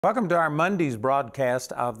Welcome to our Monday's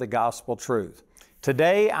broadcast of the Gospel Truth.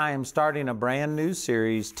 Today I am starting a brand new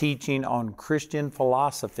series teaching on Christian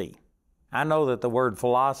philosophy. I know that the word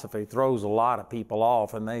philosophy throws a lot of people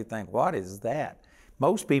off and they think, what is that?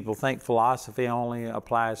 Most people think philosophy only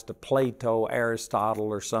applies to Plato, Aristotle,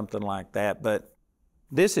 or something like that, but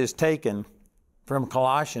this is taken from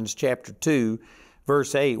Colossians chapter 2,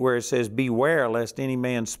 verse 8, where it says, "Beware lest any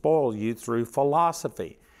man spoil you through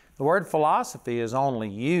philosophy." The word philosophy is only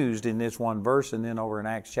used in this one verse, and then over in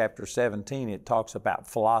Acts chapter 17 it talks about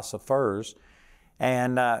philosophers.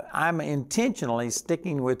 And I'm intentionally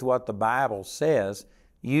sticking with what the Bible says,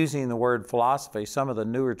 using the word philosophy. Some of the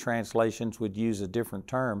newer translations would use a different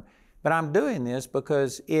term, but I'm doing this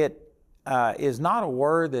because it is not a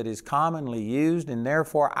word that is commonly used, and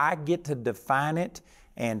therefore I get to define it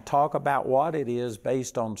and talk about what it is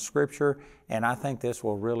based on Scripture, and I think this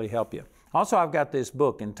will really help you. Also, I've got this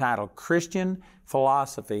book entitled Christian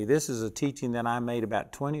Philosophy. This is a teaching that I made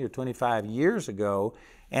about 20 or 25 years ago,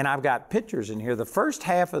 and I've got pictures in here. The first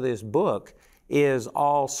half of this book is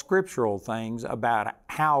all scriptural things about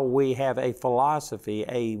how we have a philosophy,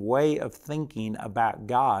 a way of thinking about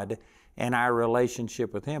God and our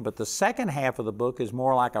relationship with Him. But the second half of the book is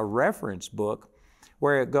more like a reference book,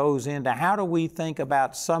 where it goes into how do we think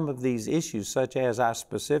about some of these issues, such as I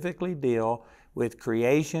specifically deal with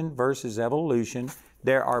creation versus evolution.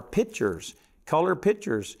 There are pictures, color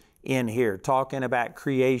pictures in here talking about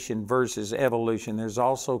creation versus evolution. There's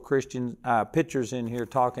also Christian pictures in here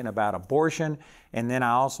talking about abortion, and then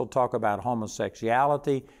I also talk about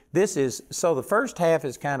homosexuality. So the first half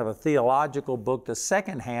is kind of a theological book. The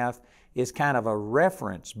second half is kind of a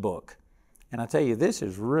reference book. And I tell you, this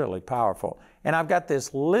is really powerful. And I've got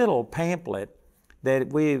this little pamphlet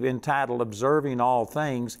that we've entitled Observing All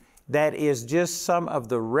Things, that is just some of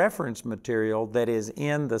the reference material that is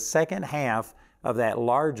in the second half of that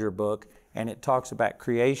larger book, and it talks about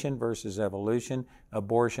creation versus evolution,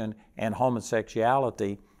 abortion, and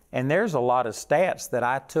homosexuality. And there's a lot of stats that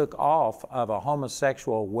I took off of a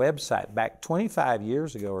homosexual website back 25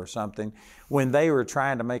 years ago or something, when they were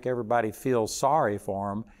trying to make everybody feel sorry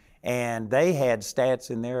for them. And they had stats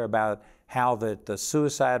in there about how that the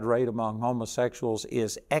suicide rate among homosexuals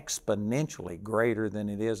is exponentially greater than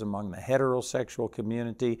it is among the heterosexual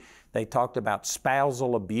community. They talked about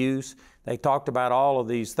spousal abuse. They talked about all of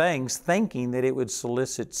these things, thinking that it would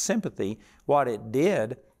solicit sympathy. What it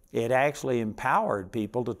did, it actually empowered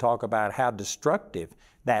people to talk about how destructive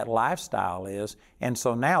that lifestyle is. And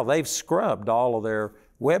so now they've scrubbed all of their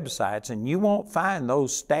websites, and you won't find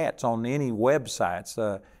those stats on any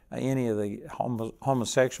websites, any of the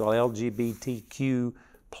homosexual LGBTQ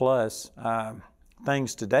plus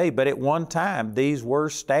things today. But at one time, these were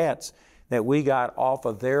stats that we got off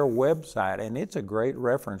of their website, and it's a great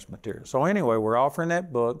reference material. So anyway, we're offering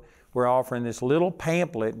that book. We're offering this little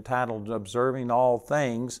pamphlet entitled Observing All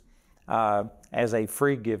Things as a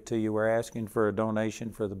free gift to you. We're asking for a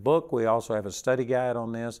donation for the book. We also have a study guide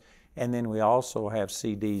on this, and then we also have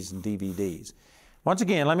CDs and DVDs. Once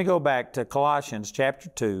again, let me go back to Colossians chapter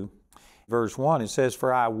 2, verse 1. It says,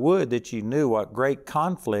 "For I would that you knew what great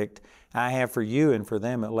conflict I have for you and for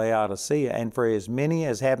them at Laodicea, and for as many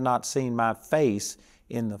as have not seen my face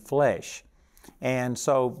in the flesh." And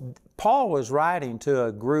so Paul was writing to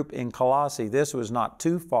a group in Colossae. This was not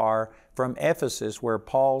too far from Ephesus, where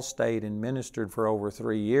Paul stayed and ministered for over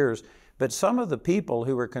 3 years. But some of the people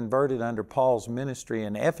who were converted under Paul's ministry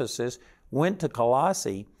in Ephesus went to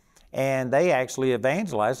Colossae, and they actually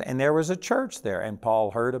evangelized, and there was a church there, and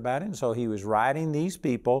Paul heard about it, and so he was writing these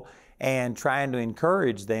people and trying to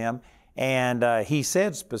encourage them. And he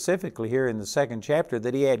said specifically here in the second chapter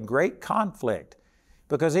that he had great conflict,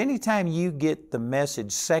 because anytime you get the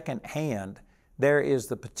message secondhand, there is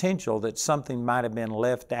the potential that something might have been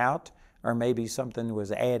left out, or maybe something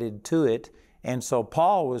was added to it. And so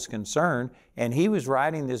Paul was concerned, and he was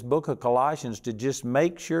writing this book of Colossians to just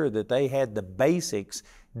make sure that they had the basics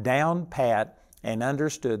down pat and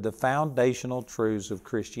understood the foundational truths of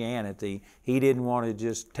Christianity. He didn't want to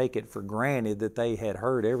just take it for granted that they had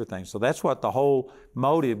heard everything. So that's what the whole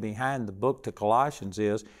motive behind the book to Colossians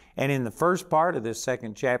is. And in the first part of this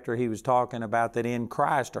second chapter, he was talking about that in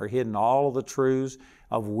Christ are hidden all of the truths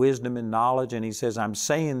of wisdom and knowledge. And he says, "I'm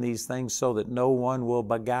saying these things so that no one will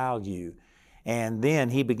beguile you." And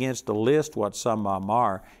then he begins to list what some of them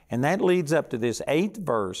are. And that leads up to this 8th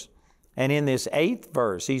verse. And in this 8th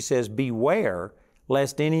verse, he says, "Beware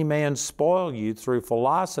lest any man spoil you through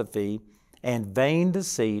philosophy and vain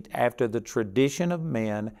deceit after the tradition of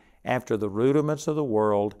men, after the rudiments of the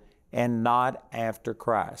world, and not after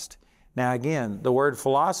Christ." Now again, the word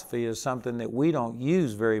philosophy is something that we don't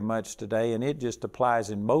use very much today, and it just applies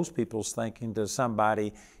in most people's thinking to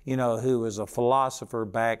somebody, who was a philosopher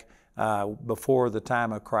back before the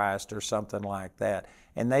time of Christ or something like that.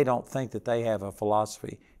 And they don't think that they have a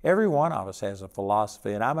philosophy. Every one of us has a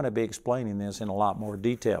philosophy, and I'm going to be explaining this in a lot more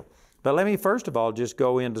detail. But let me first of all just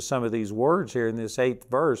go into some of these words here in this 8th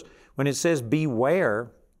verse. When it says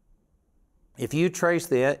beware, if you trace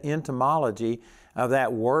the etymology of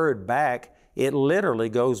that word back, it literally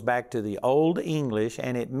goes back to the Old English,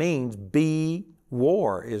 and it means be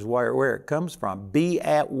war is where it comes from. Be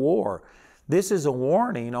at war. This is a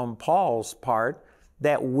warning on Paul's part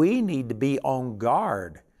that we need to be on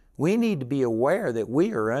guard. We need to be aware that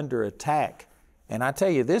we are under attack. And I tell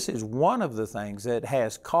you, this is one of the things that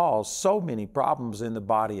has caused so many problems in the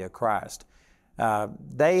body of Christ.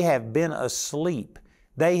 They have been asleep.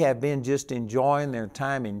 They have been just enjoying their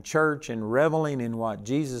time in church and reveling in what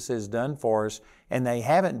Jesus has done for us, and they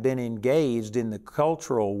haven't been engaged in the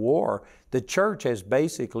cultural war. The church has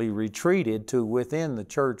basically retreated to within the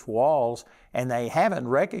church walls, and they haven't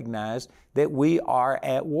recognized that we are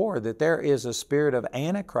at war, that there is a spirit of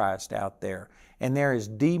Antichrist out there, and there is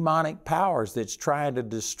demonic powers that's trying to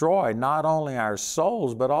destroy not only our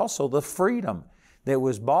souls, but also the freedom that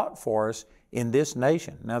was bought for us in this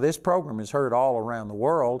nation. Now, this program is heard all around the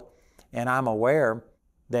world, and I'm aware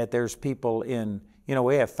that there's people in,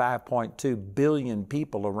 we have 5.2 billion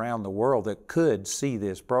people around the world that could see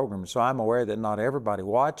this program. So I'm aware that not everybody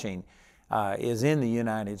watching is in the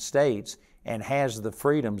United States and has the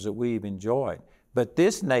freedoms that we've enjoyed. But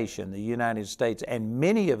this nation, the United States, and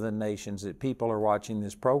many of the nations that people are watching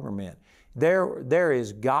this program in, there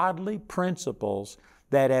is godly principles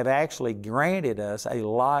that have actually granted us a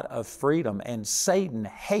lot of freedom, and Satan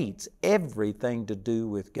hates everything to do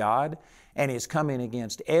with God and is coming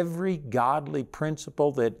against every godly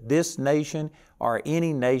principle that this nation or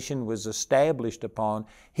any nation was established upon.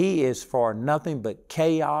 He is for nothing but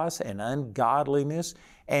chaos and ungodliness,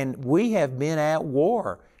 and we have been at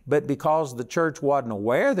war. But because the church wasn't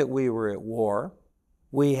aware that we were at war,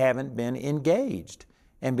 we haven't been engaged.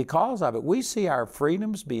 And because of it, we see our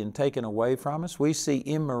freedoms being taken away from us. We see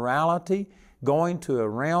immorality going to a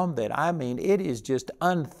realm that, it is just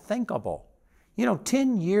unthinkable.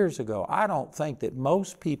 10 years ago, I don't think that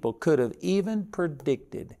most people could have even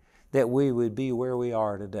predicted that we would be where we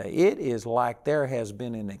are today. It is like there has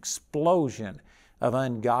been an explosion of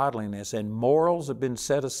ungodliness, and morals have been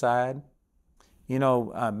set aside.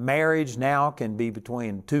 Marriage now can be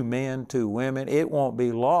between 2 men, 2 women. It won't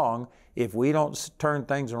be long if we don't turn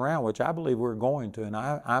things around, which I believe we're going to. And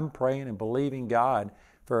I'm praying and believing God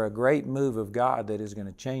for a great move of God that is going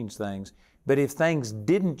to change things. But if things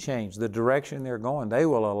didn't change the direction they're going, they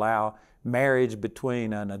will allow marriage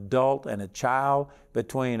between an adult and a child,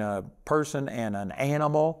 between a person and an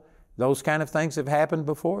animal. Those kind of things have happened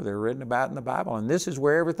before. They're written about in the Bible. And this is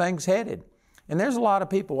where everything's headed. And there's a lot of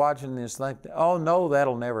people watching this think, oh no,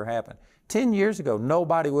 that'll never happen. 10 years ago,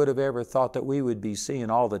 nobody would have ever thought that we would be seeing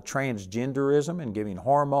all the transgenderism and giving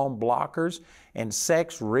hormone blockers and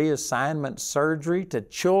sex reassignment surgery to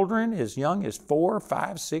children as young as 4,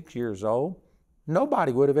 5, 6 years old.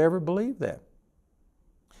 Nobody would have ever believed that.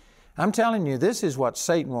 I'm telling you, this is what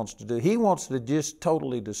Satan wants to do. He wants to just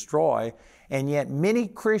totally destroy, and yet many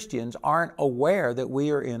Christians aren't aware that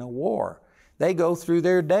we are in a war. They go through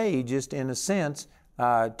their day just in a sense,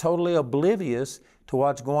 totally oblivious to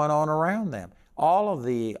what's going on around them. All of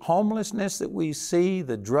the homelessness that we see,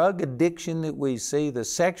 the drug addiction that we see, the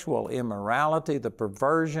sexual immorality, the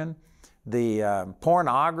perversion, the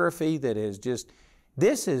pornography that is just,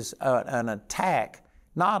 this is an attack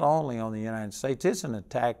not only on the United States, it's an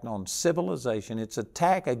attack on civilization. It's an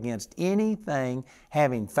attack against anything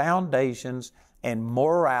having foundations and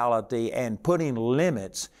morality and putting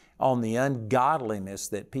limits on the ungodliness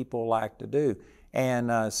that people like to do.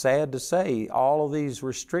 And sad to say, all of these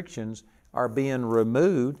restrictions are being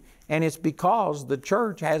removed, and it's because the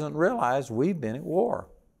church hasn't realized we've been at war.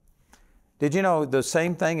 Did you know the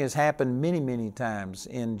same thing has happened many, many times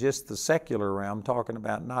in just the secular realm, talking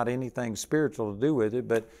about not anything spiritual to do with it,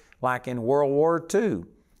 but like in World War II,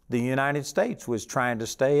 the United States was trying to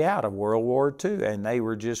stay out of World War II, and they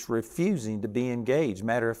were just refusing to be engaged.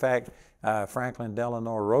 Matter of fact, Franklin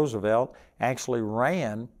Delano Roosevelt actually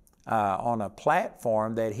ran on a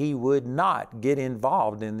platform that he would not get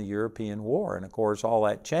involved in the European war. And of course, all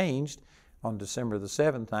that changed on December the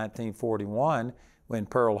 7th, 1941, when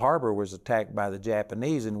Pearl Harbor was attacked by the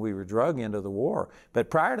Japanese and we were drug into the war. But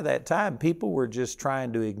prior to that time, people were just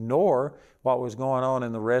trying to ignore what was going on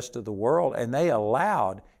in the rest of the world, and they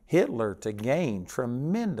allowed Hitler to gain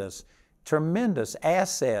tremendous tremendous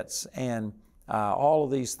assets and all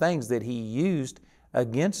of these things that he used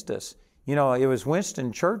against us. You know, it was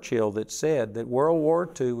Winston Churchill that said that World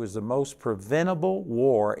War II was the most preventable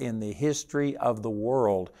war in the history of the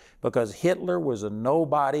world because Hitler was a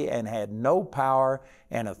nobody and had no power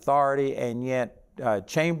and authority, and yet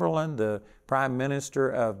Chamberlain, the Prime Minister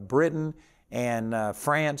of Britain, and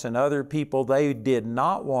France and other people, they did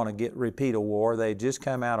not want to repeat a war. They had just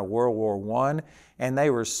come out of World War I, and they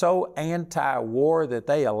were so anti-war that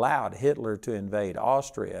they allowed Hitler to invade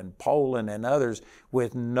Austria and Poland and others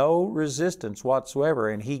with no resistance whatsoever,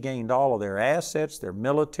 and he gained all of their assets, their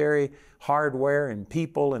military hardware and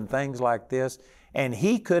people and things like this, and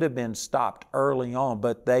he could have been stopped early on,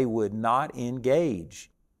 but they would not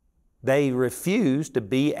engage. They refused to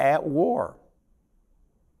be at war.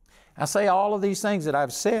 I say all of these things that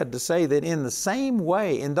I've said to say that in the same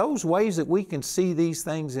way, in those ways that we can see these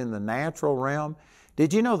things in the natural realm,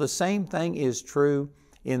 did you know the same thing is true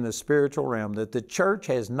in the spiritual realm? That the church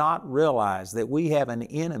has not realized that we have an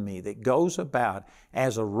enemy that goes about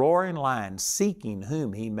as a roaring lion seeking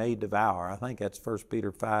whom he may devour. I think that's 1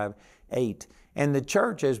 Peter 5:8. And the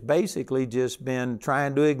church has basically just been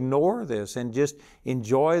trying to ignore this and just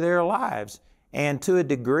enjoy their lives. And to a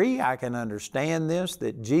degree, I can understand this,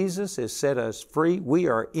 that Jesus has set us free. We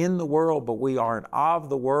are in the world, but we aren't of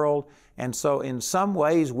the world. And so in some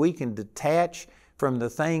ways, we can detach from the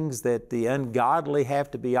things that the ungodly have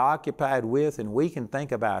to be occupied with, and we can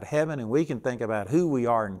think about heaven, and we can think about who we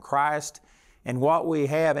are in Christ and what we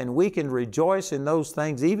have, and we can rejoice in those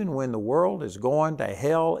things even when the world is going to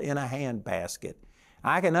hell in a handbasket.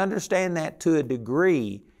 I can understand that to a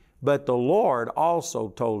degree, but the Lord also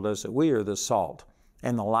told us that we are the salt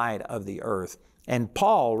and the light of the earth. And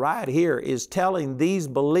Paul right here is telling these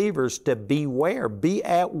believers to beware, be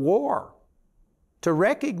at war, to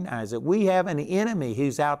recognize that we have an enemy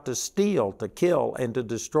who's out to steal, to kill, and to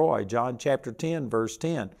destroy. John chapter 10, verse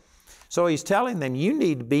 10. So he's telling them, you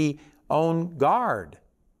need to be on guard.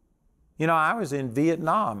 You know, I was in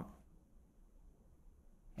Vietnam,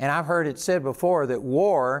 and I've heard it said before that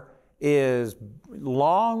war is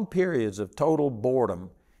long periods of total boredom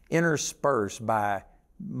interspersed by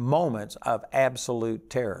moments of absolute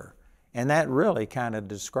terror. And that really kind of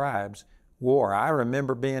describes war. I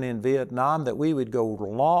remember being in Vietnam that we would go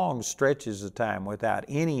long stretches of time without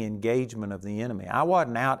any engagement of the enemy. I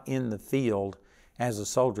wasn't out in the field as a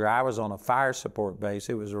soldier. I was on a fire support base.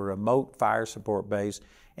 It was a remote fire support base,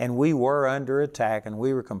 and we were under attack, and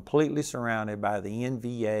we were completely surrounded by the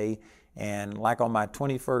NVA. And like on my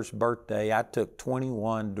 21st birthday, I took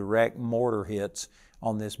 21 direct mortar hits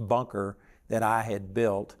on this bunker that I had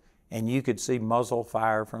built, and you could see muzzle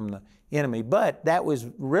fire from the enemy. But that was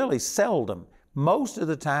really seldom. Most of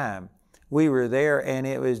the time, we were there, and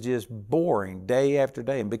it was just boring day after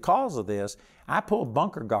day. And because of this, I pulled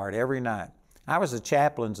bunker guard every night. I was a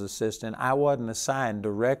chaplain's assistant. I wasn't assigned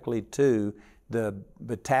directly to the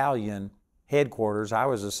battalion headquarters. I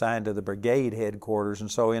was assigned to the brigade headquarters,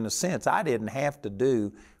 and so in a sense I didn't have to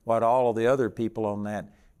do what all of the other people on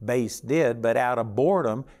that base did, but out of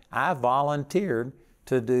boredom I volunteered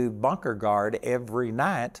to do bunker guard every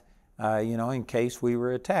night, you know, in case we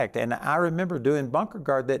were attacked. And I remember doing bunker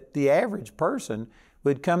guard that the average person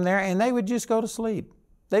would come there and they would just go to sleep.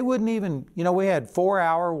 They wouldn't even, you know, we had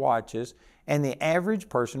 4-hour watches, and the average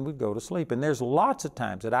person would go to sleep. And there's lots of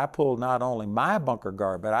times that I pulled not only my bunker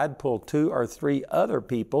guard, but I'd pull 2 or 3 other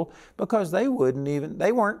people because they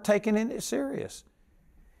weren't taking it serious.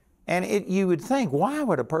 And you would think, why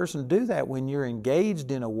would a person do that when you're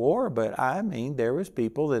engaged in a war? But I mean, there was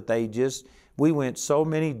people that we went so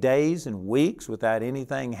many days and weeks without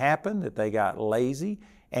anything happen that they got lazy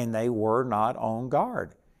and they were not on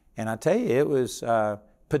guard. And I tell you, it was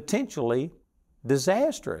potentially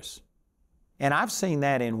disastrous. And I've seen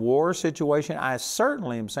that in war situations. I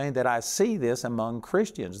certainly am saying that I see this among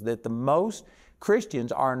Christians, that the most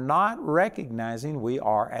Christians are not recognizing we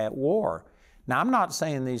are at war. Now, I'm not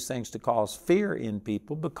saying these things to cause fear in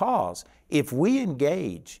people, because if we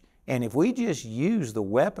engage and if we just use the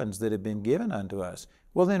weapons that have been given unto us,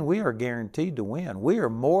 well, then we are guaranteed to win. We are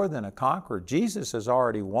more than a conqueror. Jesus has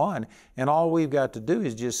already won, and all we've got to do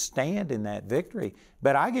is just stand in that victory.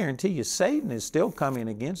 But I guarantee you, Satan is still coming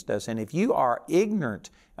against us, and if you are ignorant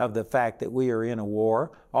of the fact that we are in a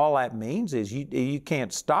war, all that means is you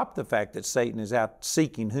can't stop the fact that Satan is out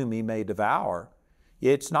seeking whom he may devour.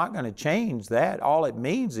 It's not going to change that. All it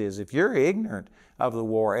means is if you're ignorant of the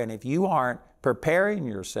war, and if you aren't preparing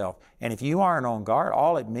yourself, and if you aren't on guard,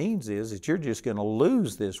 all it means is that you're just going to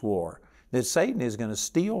lose this war, that Satan is going to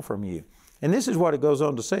steal from you. And this is what it goes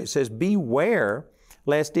on to say. It says, beware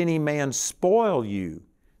lest any man spoil you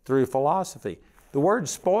through philosophy. The word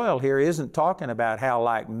spoil here isn't talking about how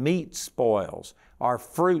like meat spoils or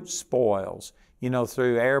fruit spoils,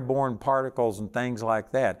 through airborne particles and things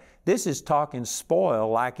like that. This is talking spoil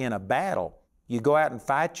like in a battle. You go out and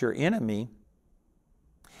fight your enemy,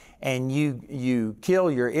 and you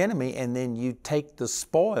kill your enemy, and then you take the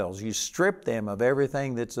spoils. You strip them of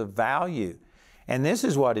everything that's of value. And this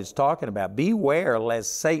is what it's talking about. Beware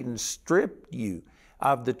lest Satan strip you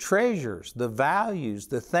of the treasures, the values,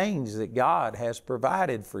 the things that God has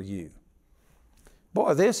provided for you.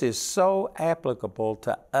 Boy, this is so applicable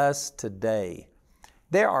to us today.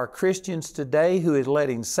 There are Christians today who is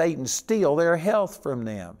letting Satan steal their health from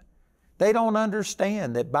them. They don't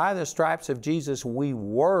understand that by the stripes of Jesus we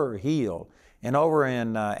were healed. And over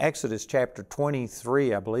in Exodus chapter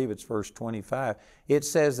 23, I believe it's verse 25, it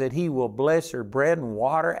says that He will bless your bread and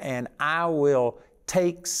water, and I will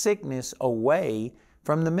take sickness away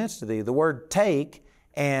from the midst of thee. The word take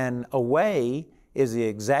and away is the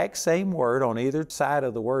exact same word on either side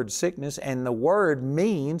of the word sickness, and the word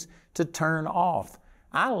means to turn off.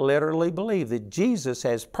 I literally believe that Jesus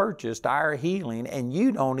has purchased our healing, and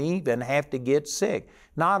you don't even have to get sick.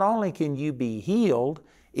 Not only can you be healed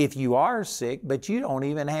if you are sick, but you don't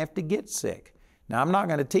even have to get sick. Now, I'm not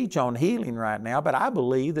going to teach on healing right now, but I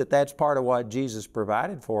believe that that's part of what Jesus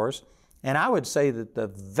provided for us. And I would say that the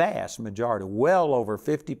vast majority, well over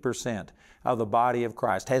 50% of the body of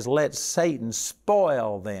Christ, has let Satan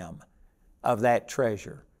spoil them of that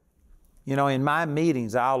treasure. In my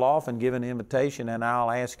meetings, I'll often give an invitation and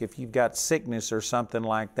I'll ask if you've got sickness or something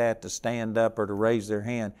like that to stand up or to raise their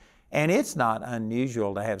hand. And it's not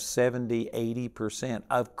unusual to have 70, 80%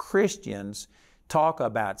 of Christians talk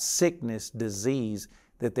about sickness, disease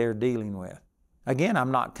that they're dealing with. Again,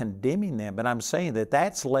 I'm not condemning them, but I'm saying that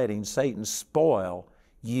that's letting Satan spoil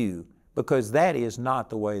you, because that is not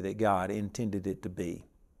the way that God intended it to be.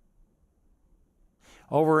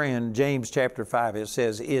 Over in James chapter 5, it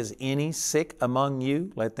says, "Is any sick among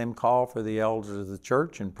you? Let them call for the elders of the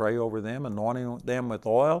church and pray over them, anointing them with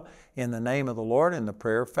oil in the name of the Lord, and the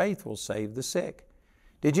prayer of faith will save the sick."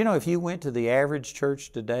 Did you know if you went to the average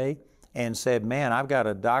church today and said, "Man, I've got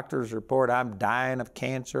a doctor's report, I'm dying of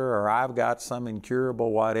cancer, or I've got some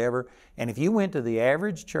incurable whatever," and if you went to the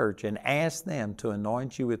average church and asked them to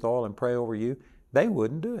anoint you with oil and pray over you, they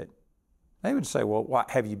wouldn't do it. They would say, "Well, why,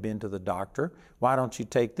 have you been to the doctor? Why don't you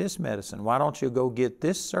take this medicine? Why don't you go get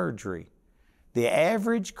this surgery?" The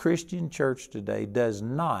average Christian church today does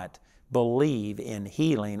not believe in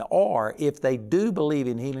healing, or if they do believe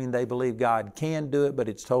in healing, they believe God can do it, but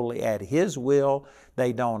it's totally at His will.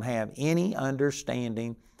 They don't have any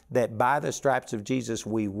understanding that by the stripes of Jesus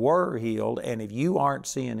we were healed, and if you aren't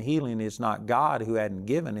seeing healing, it's not God who hadn't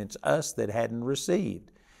given, it's us that hadn't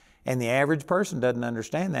received. And the average person doesn't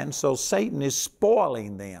understand that, and so Satan is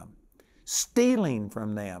spoiling them, stealing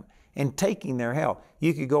from them, and taking their health.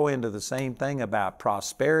 You could go into the same thing about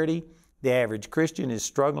prosperity. The average Christian is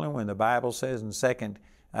struggling when the Bible says in 2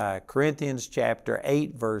 Corinthians chapter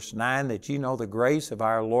 8, verse 9, that you know the grace of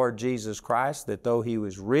our Lord Jesus Christ, that though He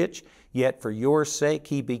was rich, yet for your sake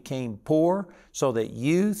He became poor, so that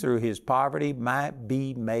you through His poverty might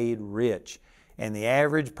be made rich. And the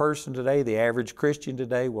average person today, the average Christian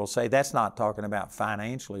today will say that's not talking about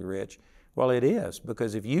financially rich. Well, it is,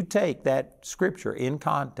 because if you take that scripture in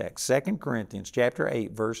context, 2 Corinthians chapter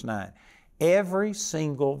 8, verse 9, every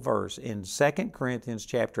single verse in 2 Corinthians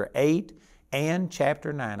chapter 8 and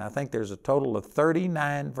chapter 9, I think there's a total of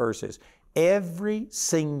 39 verses. Every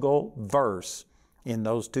single verse in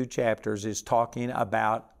those two chapters is talking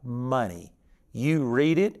about money. You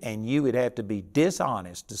read it and you would have to be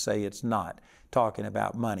dishonest to say it's not talking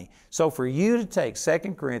about money. So for you to take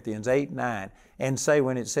 2 Corinthians 8, 9 and say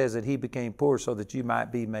when it says that He became poor so that you might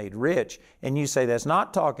be made rich, and you say that's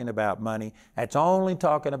not talking about money, that's only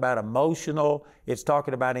talking about emotional, it's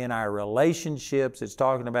talking about in our relationships, it's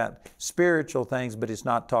talking about spiritual things, but it's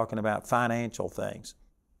not talking about financial things.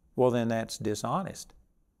 Well, then that's dishonest.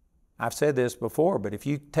 I've said this before, but if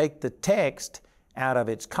you take the text out of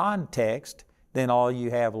its context, then all you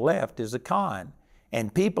have left is a con.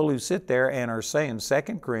 And people who sit there and are saying 2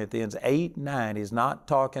 Corinthians 8, 9 is not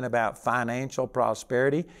talking about financial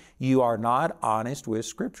prosperity, you are not honest with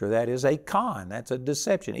Scripture. That is a con. That's a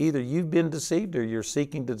deception. Either you've been deceived or you're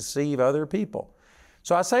seeking to deceive other people.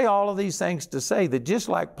 So I say all of these things to say that just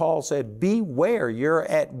like Paul said, beware, you're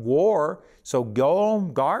at war, so go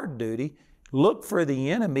on guard duty. Look for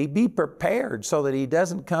the enemy. Be prepared so that he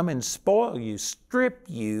doesn't come and spoil you, strip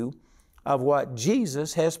you of what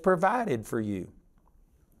Jesus has provided for you.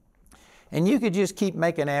 And you could just keep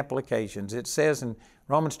making applications. It says in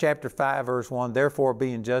Romans chapter 5, verse 1, therefore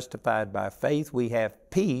being justified by faith, we have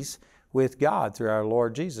peace with God through our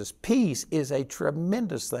Lord Jesus. Peace is a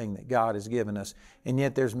tremendous thing that God has given us. And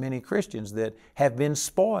yet there's many Christians that have been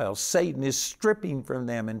spoiled. Satan is stripping from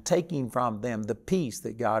them and taking from them the peace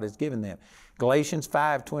that God has given them. Galatians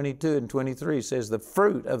 5:22 and 23 says the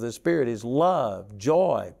fruit of the Spirit is love,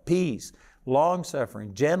 joy, peace,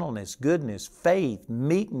 long-suffering, gentleness, goodness, faith,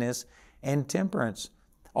 meekness, and temperance.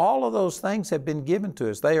 All of those things have been given to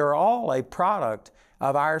us. They are all a product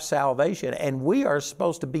of our salvation, and we are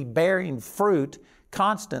supposed to be bearing fruit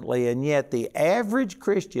constantly, and yet the average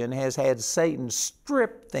Christian has had Satan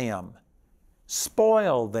strip them,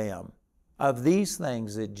 spoil them of these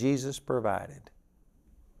things that Jesus provided.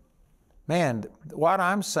 Man, what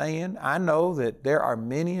I'm saying, I know that there are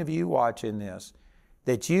many of you watching this,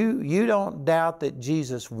 that you don't doubt that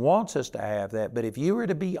Jesus wants us to have that, but if you were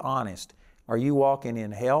to be honest, are you walking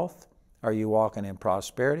in health? Are you walking in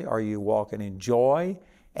prosperity? Are you walking in joy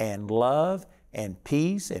and love and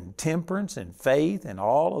peace and temperance and faith and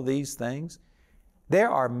all of these things?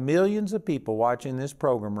 There are millions of people watching this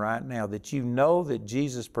program right now that you know that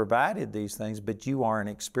Jesus provided these things, but you aren't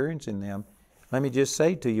experiencing them. Let me just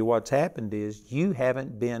say to you, what's happened is you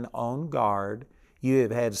haven't been on guard. You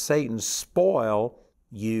have had Satan spoil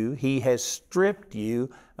you. He has stripped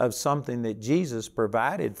you of something that Jesus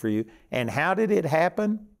provided for you. And how did it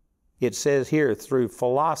happen? It says here, through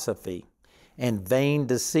philosophy and vain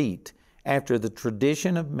deceit, after the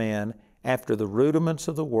tradition of men, after the rudiments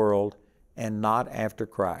of the world, and not after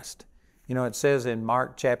Christ. You know, it says in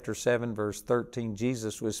Mark chapter 7, verse 13,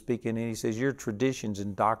 Jesus was speaking and He says, your traditions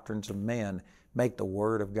and doctrines of men make the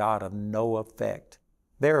Word of God of no effect.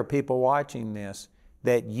 There are people watching this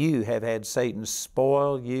that you have had Satan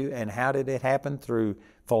spoil you, and how did it happen? Through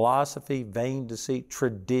philosophy, vain deceit,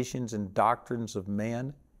 traditions and doctrines of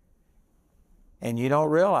men. And you don't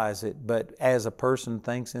realize it, but as a person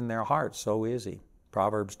thinks in their heart, so is he.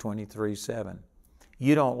 Proverbs 23:7.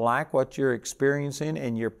 You don't like what you're experiencing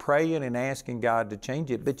and you're praying and asking God to change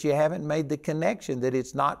it, but you haven't made the connection that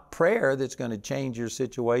it's not prayer that's going to change your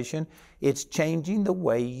situation. It's changing the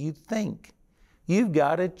way you think. You've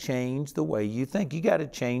got to change the way you think. You got to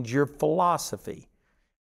change your philosophy.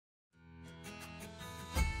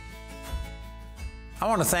 I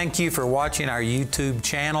want to thank you for watching our YouTube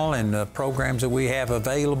channel and the programs that we have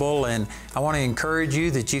available, and I want to encourage you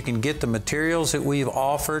that you can get the materials that we've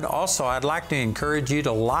offered. Also, I'd like to encourage you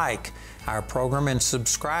to like our program and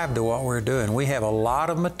subscribe to what we're doing. We have a lot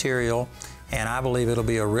of material, and I believe it'll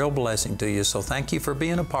be a real blessing to you. So thank you for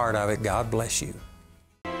being a part of it. God bless you.